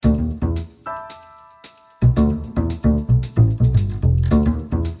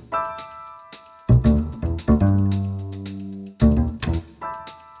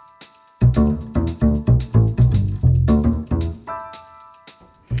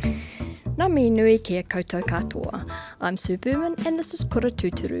mi nui kia koutou katoa. I'm Sue Berman and this is Kura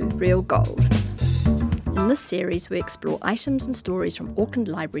Tūturu Real Gold. In this series we explore items and stories from Auckland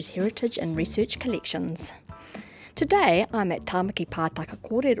Library's heritage and research collections. Today I'm at Tāmaki Pātaka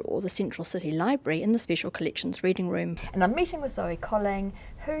Kōrero, the Central City Library, in the Special Collections Reading Room. And I'm meeting with Zoe Colling,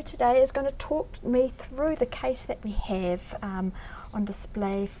 who today is going to talk me through the case that we have on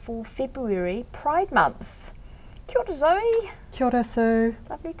display for February Pride Month. Kia ora Zoe. Kia ora Sue.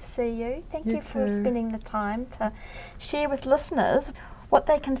 Lovely to see you. Thank you for too. spending the time to share with listeners what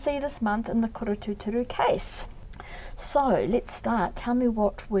they can see this month in the Kura Tūturu case. So let's start. Tell me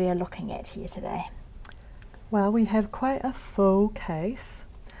what we're looking at here today. Well, we have quite a full case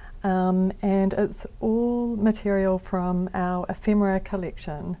and it's all material from our ephemera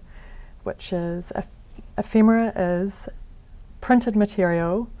collection, which is, ephemera is printed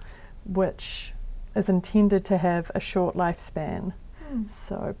material which is intended to have a short lifespan.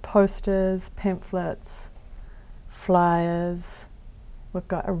 So posters, pamphlets, flyers, we've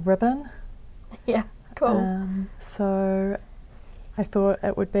got a ribbon. Yeah, cool. So I thought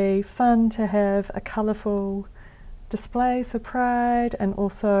it would be fun to have a colourful display for Pride and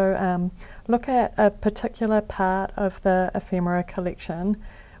also look at a particular part of the ephemera collection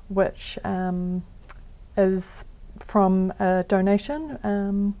which is from a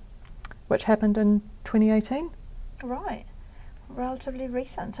donation which happened in 2018. Right, relatively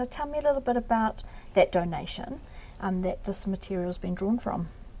recent. So tell me a little bit about that donation that this material's been drawn from.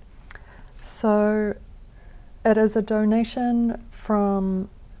 So it is a donation from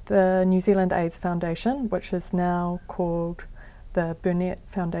the New Zealand AIDS Foundation, which is now called the Burnett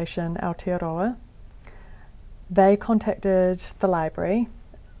Foundation Aotearoa. They contacted the library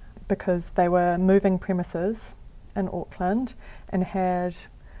because they were moving premises in Auckland and had,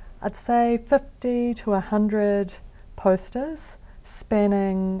 I'd say, 50 to 100 posters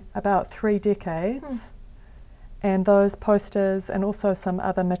spanning about 3 decades. And those posters and also some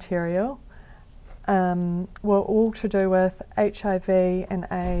other material were all to do with HIV and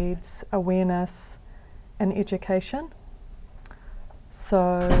AIDS awareness and education.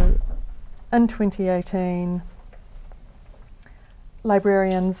 So in 2018,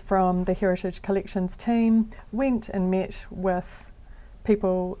 librarians from the Heritage Collections team went and met with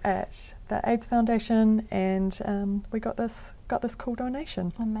people at the AIDS Foundation and we got this cool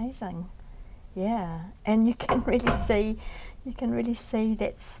donation. Amazing. Yeah, and you can really see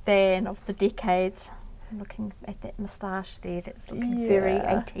that span of the decades. I'm looking at that moustache there, that's looking very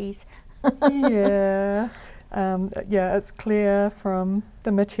 80s. Yeah, it's clear from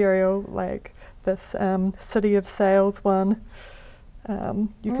the material, like this City of Sails one. You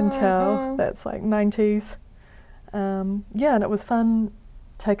can tell that's like 90s. And it was fun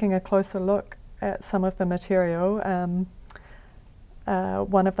taking a closer look at some of the material.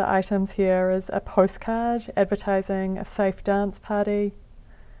 One of the items here is a postcard advertising a safe dance party.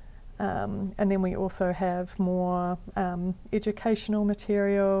 And then we also have more educational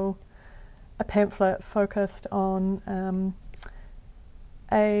material, a pamphlet focused on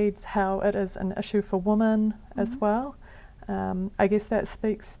AIDS, how it is an issue for women as well. I guess that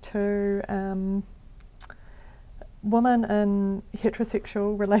speaks to women in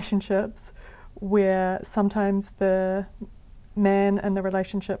heterosexual relationships where sometimes the man in the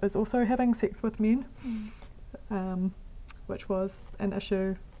relationship is also having sex with men, which was an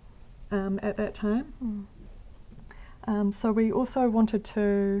issue at that time. So we also wanted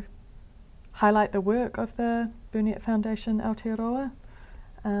to highlight the work of the Burnett Foundation Aotearoa.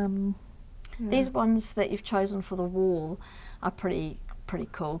 These ones that you've chosen for the wall are pretty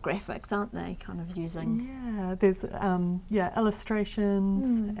cool graphics, aren't they? Kind of using. Yeah, there's illustrations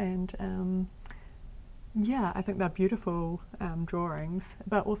and I think they're beautiful drawings,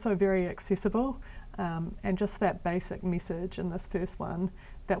 but also very accessible. And just that basic message in this first one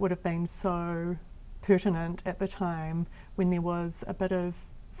that would have been so pertinent at the time when there was a bit of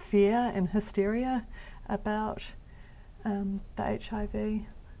fear and hysteria about the HIV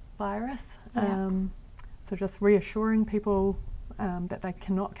virus. So just reassuring people that they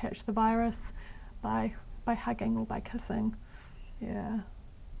cannot catch the virus by hugging or by kissing. Yeah.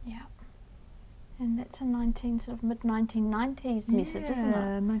 And that's a mid-1990s message, isn't it?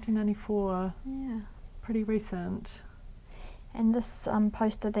 Yeah, 1994. Yeah. Pretty recent. And this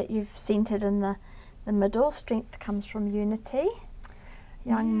poster that you've centred in the middle, strength comes from unity.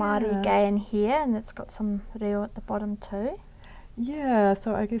 Young Māori, gay and here, and it's got some reo at the bottom too. Yeah,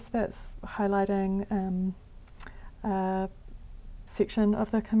 so I guess that's highlighting a section of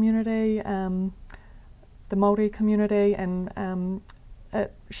the community, the Māori community, and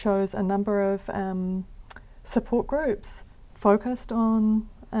it shows a number of support groups focused on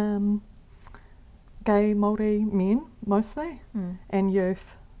gay Māori men mostly and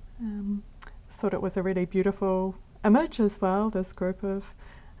youth. Thought it was a really beautiful image as well, this group of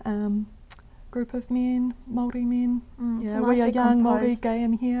men, Māori men. We are young Māori, gay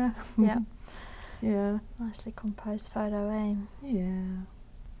in here. Yeah. Yeah. Nicely composed photo, eh? Yeah.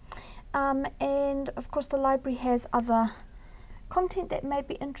 And of course the library has other content that may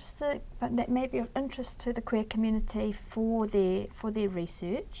be of interest to the queer community for their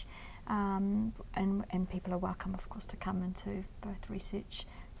research. And people are welcome, of course, to come into both research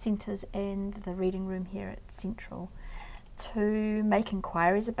centres and the reading room here at Central to make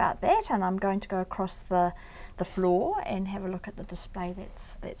inquiries about that. And I'm going to go across the floor and have a look at the display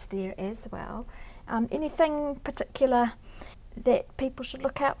that's there as well. Anything particular that people should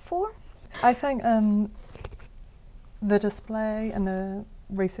look out for? I think the display in the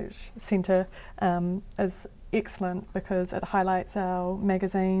research centre is excellent because it highlights our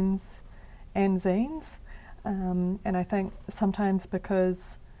magazines and zines, and I think sometimes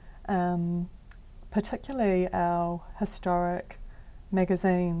because particularly our historic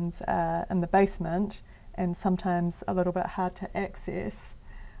magazines are in the basement and sometimes a little bit hard to access,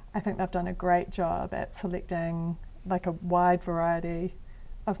 I think they've done a great job at selecting like a wide variety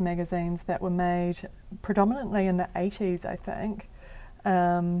of magazines that were made predominantly in the 80s, I think,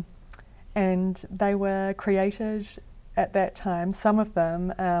 and they were created at that time, some of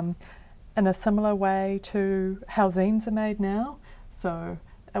them in a similar way to how zines are made now. So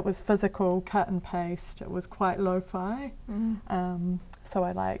it was physical, cut and paste, it was quite lo-fi, so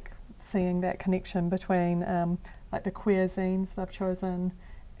I like seeing that connection between like the queer zines they've chosen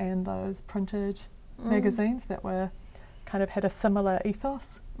and those printed magazines that were kind of had a similar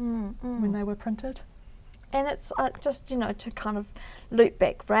ethos when they were printed. And it's just, to kind of loop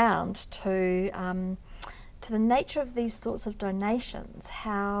back round to the nature of these sorts of donations,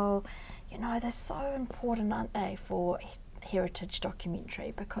 how, they're so important, aren't they, for heritage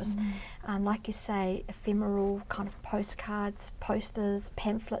documentary, because like you say, ephemeral kind of postcards, posters,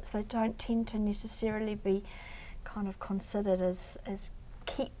 pamphlets, they don't tend to necessarily be kind of considered as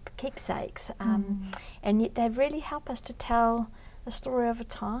keepsakes, and yet they really help us to tell the story of a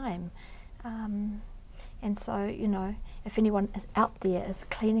time. And so, if anyone out there is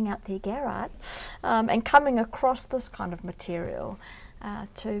cleaning out their garage and coming across this kind of material,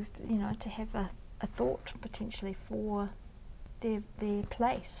 to have a thought potentially for their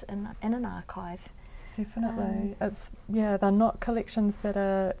place in an archive. Definitely. They're not collections that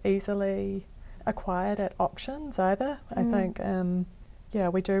are easily acquired at auctions either. I think,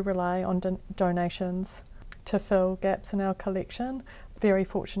 we do rely on donations to fill gaps in our collection. Very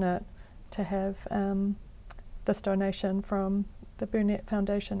fortunate to have this donation from the Burnett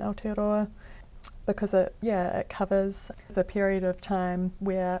Foundation Aotearoa, because it covers a period of time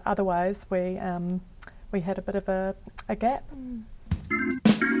where otherwise we had a bit of a gap.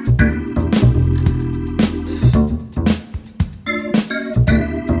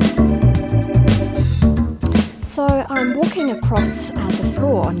 So I'm walking across the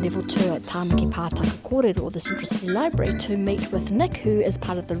floor on level 2 at Tāmaki Pātaka Kōrero, the Central City Library, to meet with Nick, who is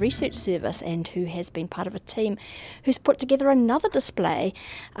part of the research service and who has been part of a team who's put together another display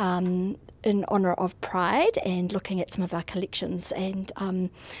in honour of Pride and looking at some of our collections. And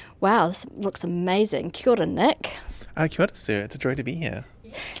wow, this looks amazing. Kia ora, Nick. Kia ora, Sue. It's a joy to be here.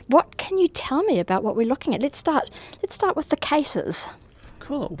 What can you tell me about what we're looking at? Let's start with the cases.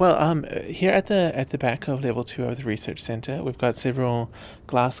 Cool. Well, here at the back of level 2 of the research centre, we've got several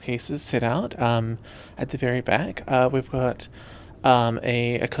glass cases set out. At the very back, we've got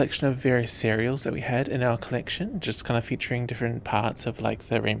a collection of various serials that we had in our collection, just kind of featuring different parts of like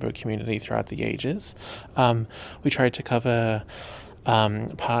the rainbow community throughout the ages. We tried to cover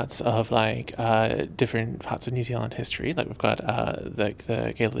parts of like different parts of New Zealand history. Like we've got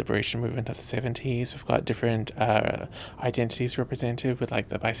the gay liberation movement of the 70s. We've got different identities represented with like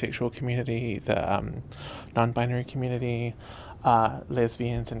the bisexual community, the non-binary community,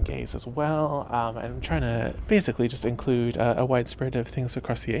 lesbians and gays as well. And I'm trying to basically just include a wide spread of things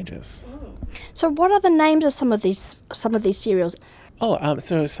across the ages. So what are the names of some of these serials?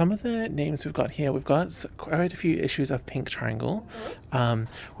 So some of the names we've got here, we've got quite a few issues of Pink Triangle.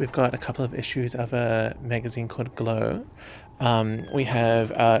 We've got a couple of issues of a magazine called Glow. We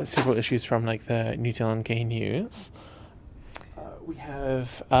have several issues from like the New Zealand Gay News. We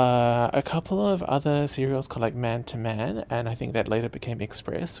have a couple of other serials called like Man to Man, and I think that later became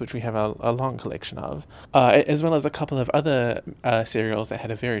Express, which we have a long collection of, as well as a couple of other serials that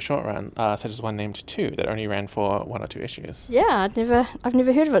had a very short run, such as one named Two that only ran for 1 or 2 issues. Yeah, I've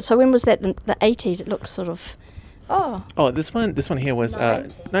never heard of it. So when was that? The 80s. It looks sort of Oh, this one here was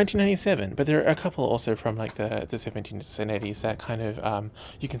 90s. 1997, but there are a couple also from like the 70s and 80s that kind of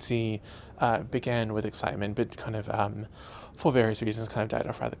you can see began with excitement, but kind of for various reasons kind of died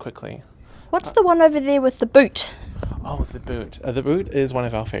off rather quickly. What's the one over there with the boot? Oh, the boot. The boot is one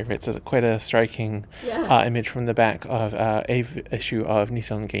of our favourites. It's quite a striking image from the back of a issue of New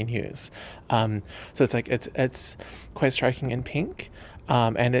Zealand Gay News. So it's like it's quite striking in pink.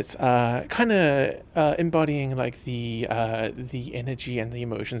 And it's kind of embodying like the energy and the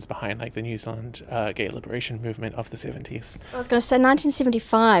emotions behind like the New Zealand gay liberation movement of the 70s. I was going to say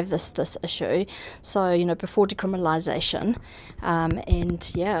 1975. This issue, so before decriminalisation, and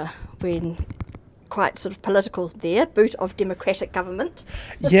when quite sort of political there, boot of democratic government.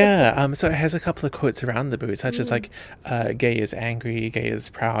 Yeah, so it has a couple of quotes around the boot, such as like, gay is angry, gay is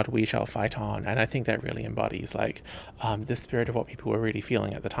proud, we shall fight on. And I think that really embodies like the spirit of what people were really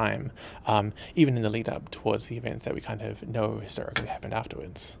feeling at the time, even in the lead up towards the events that we kind of know historically happened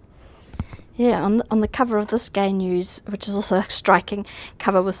afterwards. Yeah, on the cover of this Gay News, which is also a striking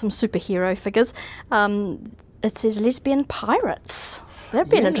cover with some superhero figures, it says lesbian pirates. That'd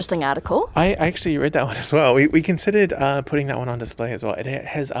be an interesting article. I actually read that one as well. We considered putting that one on display as well. It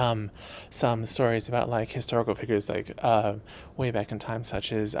has some stories about like historical figures like way back in time,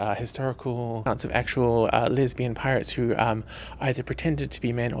 such as historical accounts of actual lesbian pirates who either pretended to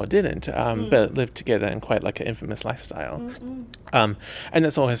be men or didn't, but lived together in quite like an infamous lifestyle. And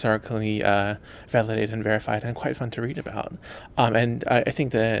it's all historically validated and verified and quite fun to read about. And I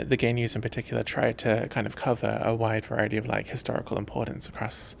think the Gay News in particular tried to kind of cover a wide variety of like historical importance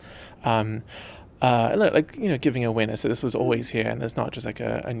across giving awareness that this was always here and it's not just like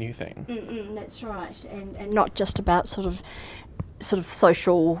a new thing. That's right, and not just about sort of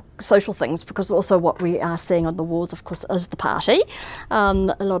social things, because also what we are seeing on the walls, of course, is the party. A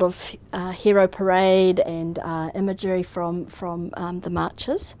lot of hero parade and imagery from the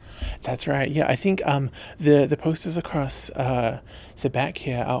marches. That's right. Yeah, I think the posters across the back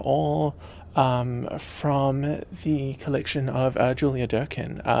here are all from the collection of Julia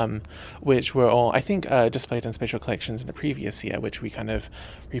Durkin, which were all, I think, displayed in special collections in the previous year, which we kind of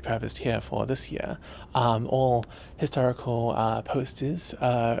repurposed here for this year. All historical posters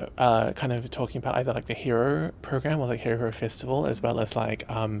kind of talking about either like the Hero program or the Hero Festival, as well as like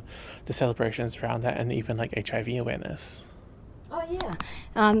the celebrations around that and even like HIV awareness. Oh yeah,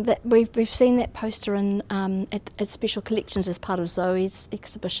 that we've seen that poster in at special collections as part of Zoe's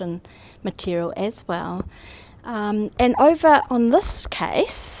exhibition material as well. And over on this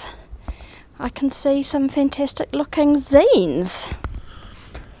case, I can see some fantastic looking zines.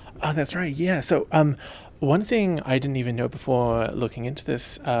 Oh, that's right. Yeah. So one thing I didn't even know before looking into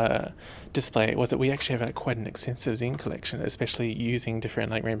this display was that we actually have quite an extensive zine collection, especially using different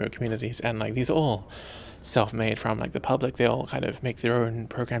like rainbow communities, and like these are all self-made from like the public. They all kind of make their own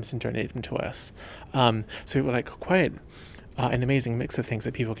programs and donate them to us. So we were like quite an amazing mix of things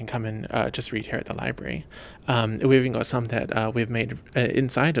that people can come and just read here at the library. We've even got some that we've made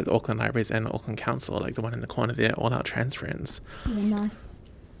inside of the Auckland Libraries and Auckland Council, like the one in the corner there, All Our Trans Friends. Really nice.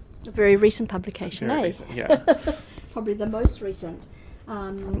 A very recent publication, Very recent, yeah. Probably the most recent.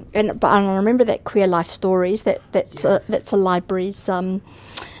 But I remember that Queer Life Stories. That's a library's.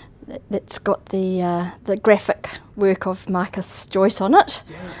 That's got the graphic work of Marcus Joyce on it.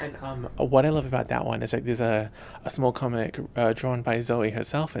 Yeah, and what I love about that one is like there's a small comic drawn by Zoe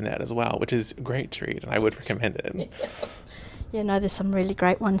herself in that as well, which is great to read, and I would recommend it. Yeah, no, there's some really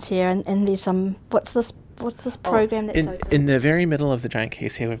great ones here, and there's some. What's this program that's open? In the very middle of the giant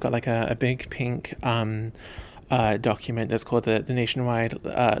case here, we've got like a big pink document that's called the Nationwide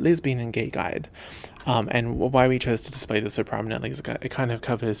Lesbian and Gay Guide. And why we chose to display this so prominently is it kind of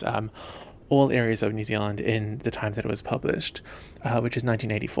covers all areas of New Zealand in the time that it was published, which is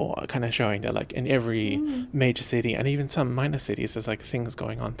 1984, kind of showing that like in every major city and even some minor cities, there's like things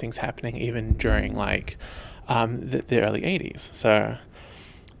going on, things happening even during like the early 80s. So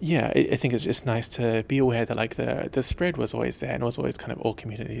yeah, I think it's just nice to be aware that like the spread was always there and was always kind of all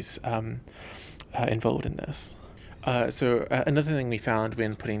communities involved in this. So another thing we found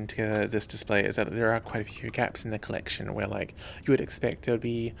when putting together this display is that there are quite a few gaps in the collection where like you would expect there would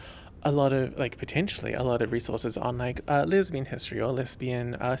be a lot of like potentially a lot of resources on like lesbian history or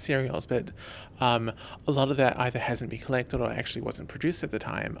lesbian serials, but a lot of that either hasn't been collected or actually wasn't produced at the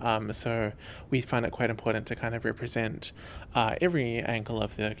time. So we find it quite important to kind of represent every angle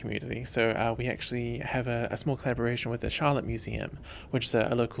of the community. So we actually have a small collaboration with the Charlotte Museum, which is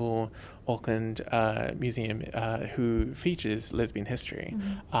a local Auckland museum who features lesbian history.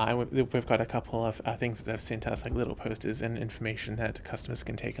 And we've got a couple of things that they've sent us, like little posters and information that customers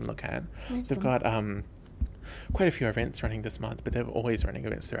can take and look at. Awesome. They've got quite a few events running this month, but they're always running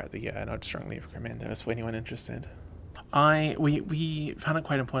events throughout the year, and I'd strongly recommend those for anyone interested. We found it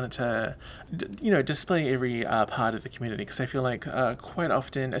quite important to, display every part of the community, because I feel like quite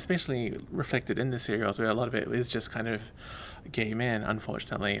often, especially reflected in the serials, where a lot of it is just kind of gay men,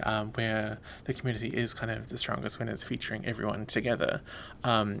 unfortunately, where the community is kind of the strongest when it's featuring everyone together.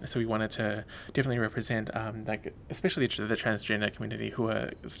 So we wanted to definitely represent, especially the transgender community, who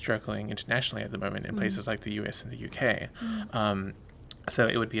are struggling internationally at the moment in places like the US and the UK. So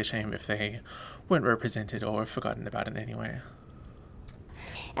it would be a shame if they weren't represented or forgotten about in any way.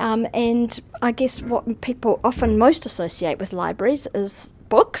 And I guess what people often most associate with libraries is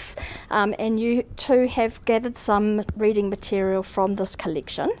books, and you too have gathered some reading material from this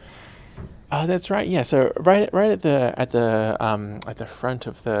collection. That's right. Yeah. So right at the front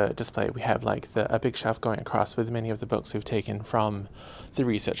of the display, we have a big shelf going across with many of the books we've taken from the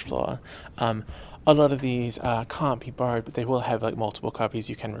research floor. A lot of these can't be borrowed, but they will have multiple copies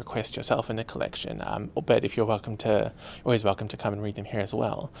you can request yourself in the collection. But if you're always welcome to come and read them here as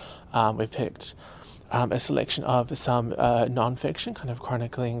well. We've picked a selection of some non-fiction, kind of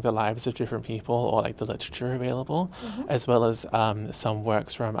chronicling the lives of different people, or the literature available, as well as some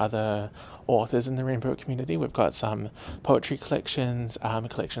works from other authors in the Rainbow community. We've got some poetry collections,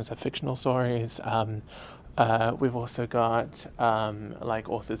 collections of fictional stories. We've also got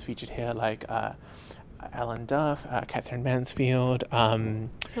authors featured here like Alan Duff, Catherine Mansfield.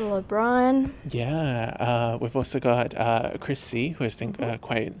 Phil O'Brien. Yeah, we've also got Chris C., who I think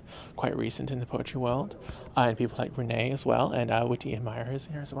quite recent in the poetry world, and people like Renee as well, and Witty and Meyer is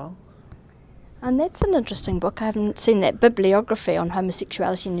here as well. And that's an interesting book. I haven't seen that bibliography on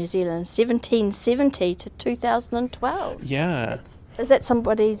homosexuality in New Zealand, 1770 to 2012. Yeah. Is that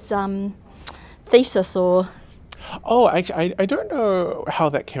somebody's thesis or? Oh, actually, I don't know how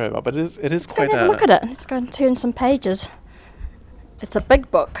that came about, but it is quite a... Look at it. Let's go and turn some pages. It's a big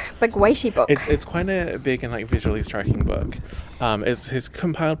book, big weighty book. It's quite a big and visually striking book. It's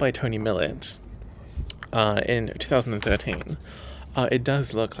compiled by Tony Millett in 2013. It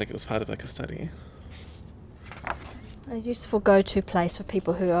does look like it was part of a study. A useful go-to place for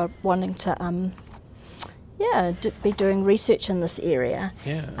people who are wanting to be doing research in this area.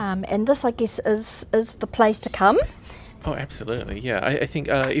 Yeah. And this, I guess, is the place to come. Oh, absolutely. Yeah, I think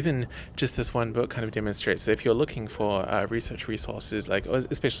even just this one book kind of demonstrates that if you're looking for research resources,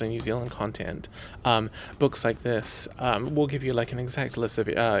 especially New Zealand content, books like this will give you an exact list of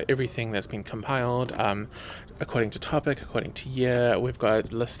everything that's been compiled according to topic, according to year. We've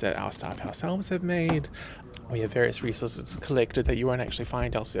got lists that our staff ourselves have made. We have various resources collected that you won't actually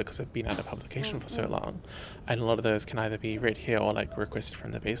find elsewhere because they've been out of publication for so long. And a lot of those can either be read here or requested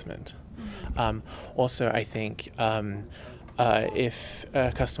from the basement. Also, I think if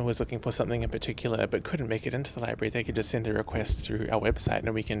a customer was looking for something in particular but couldn't make it into the library, they could just send a request through our website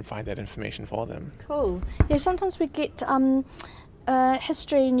and we can find that information for them. Cool. Yeah, sometimes we get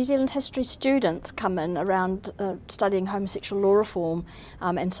New Zealand history students come in around studying homosexual law reform,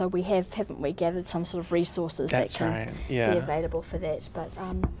 and so we haven't we gathered some sort of resources That's that can right. Yeah. be available for that. But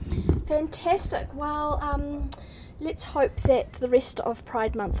fantastic. Well, let's hope that the rest of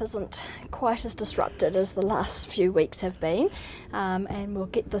Pride Month isn't quite as disrupted as the last few weeks have been, and we'll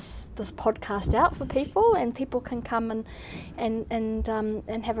get this podcast out for people, and people can come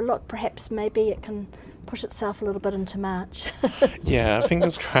and have a look. Perhaps maybe it can push itself a little bit into March. Yeah,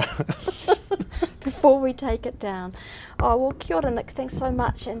 fingers crossed. Before we take it down. Oh, well, kia ora, Nick. Thanks so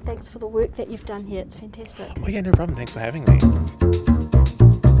much, and thanks for the work that you've done here. It's fantastic. Oh, yeah, no problem. Thanks for having me.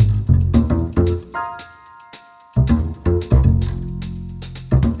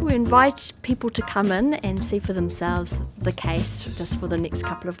 We invite people to come in and see for themselves the case just for the next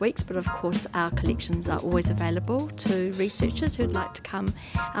couple of weeks, but of course our collections are always available to researchers who'd like to come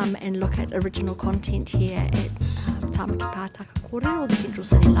and look at original content here at Tāmaki Pātaka Kōrero or the Central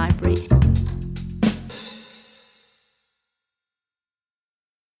City Library.